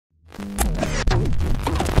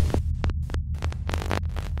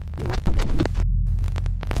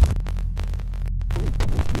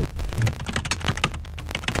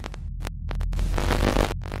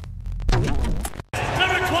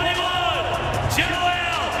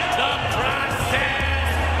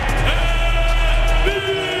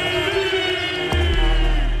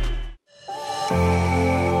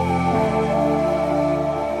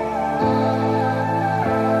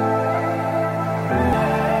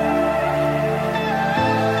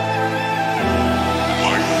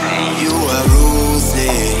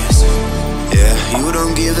you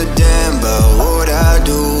don't give a damn about what I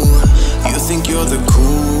do. You think you're the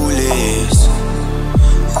coolest.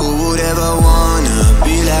 Who would ever wanna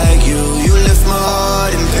be like you? You left my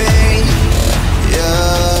heart in pain.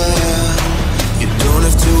 Yeah, yeah. You don't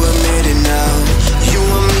have to admit it now. You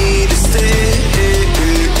want me to stay,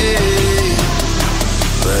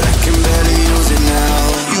 but I can barely use it now.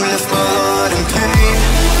 You left my heart in pain.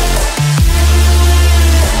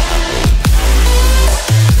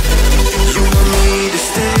 You want me to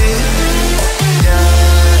stay, yeah,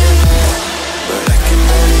 but I can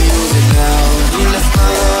barely use it now. You left my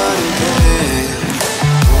heart in pain.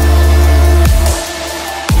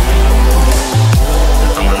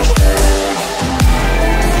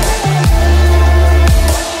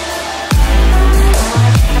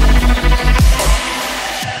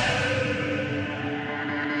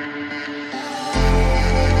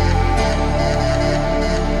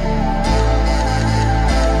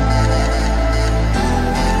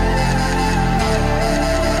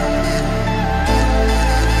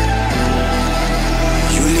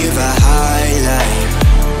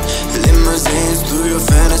 Through your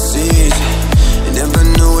fantasies, I never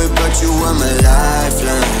knew it, but you are my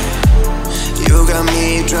lifeline. You got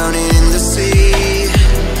me drowning in the sea.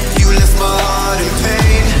 You left my heart in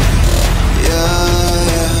pain. Yeah,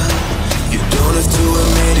 yeah. You don't have to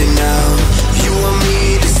admit it now. You want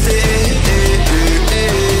me to stay,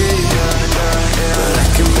 but I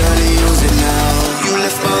can barely use it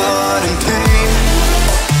now. You left my heart in pain.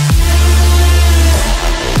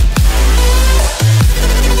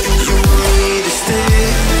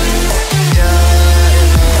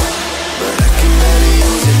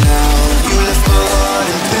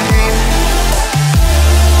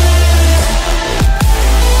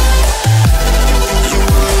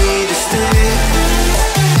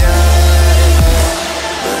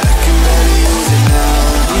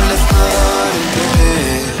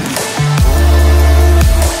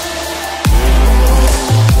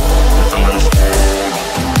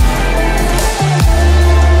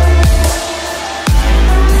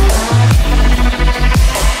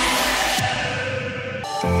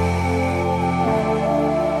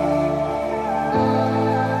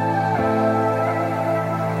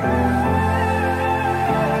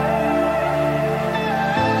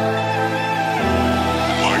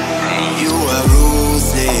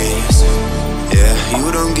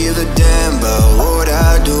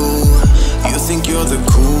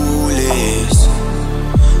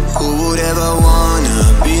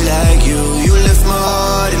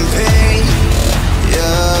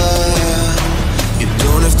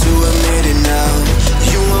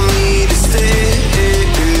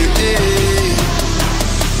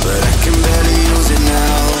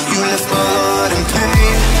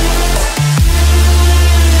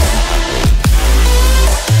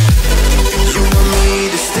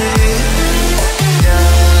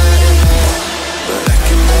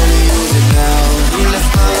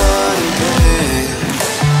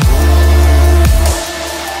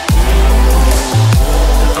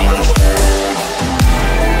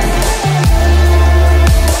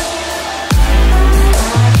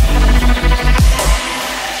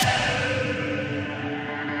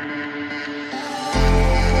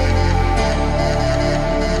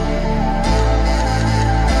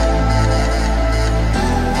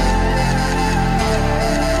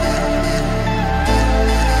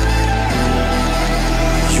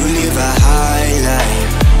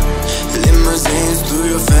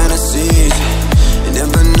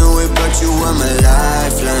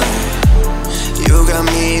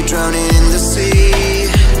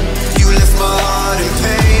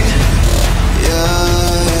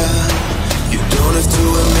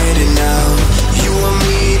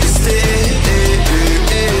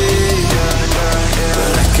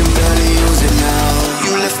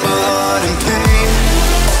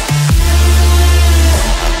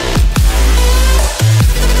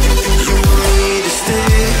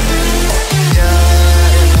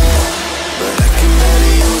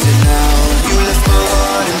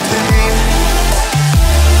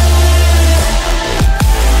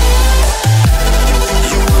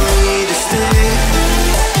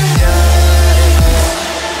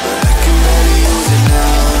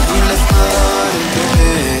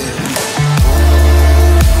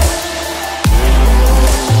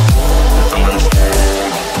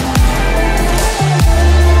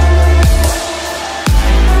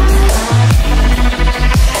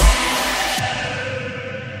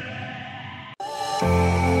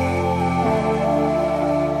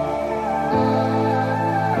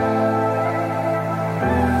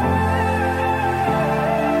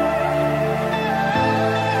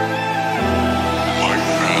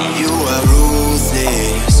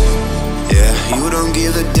 You don't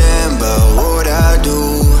give a damn about what I do.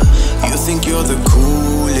 You think you're the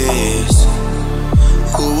coolest.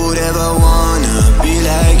 Who would ever wanna be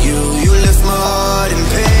like you? You left my heart in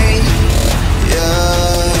pain.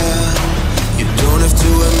 Yeah, you don't have to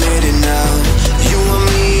admit it now. You want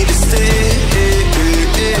me to stay,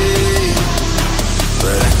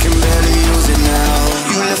 but I can barely use it now.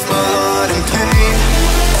 You left my heart in pain.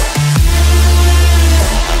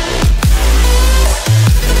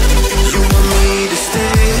 You want me to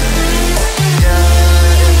stay, yeah,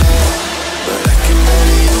 but I can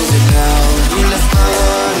barely use it now. You left my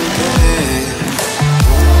heart in pain.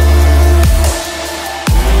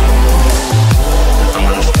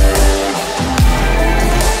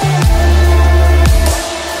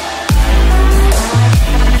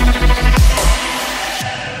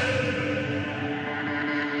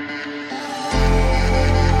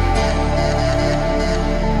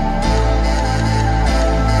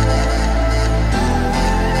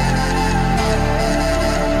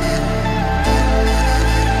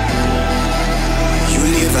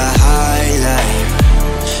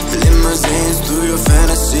 Through your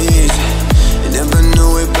fantasies, never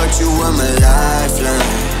knew it, but you are my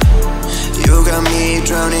lifeline. You got me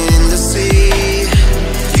drowning in the sea.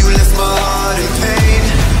 You left my heart in pain.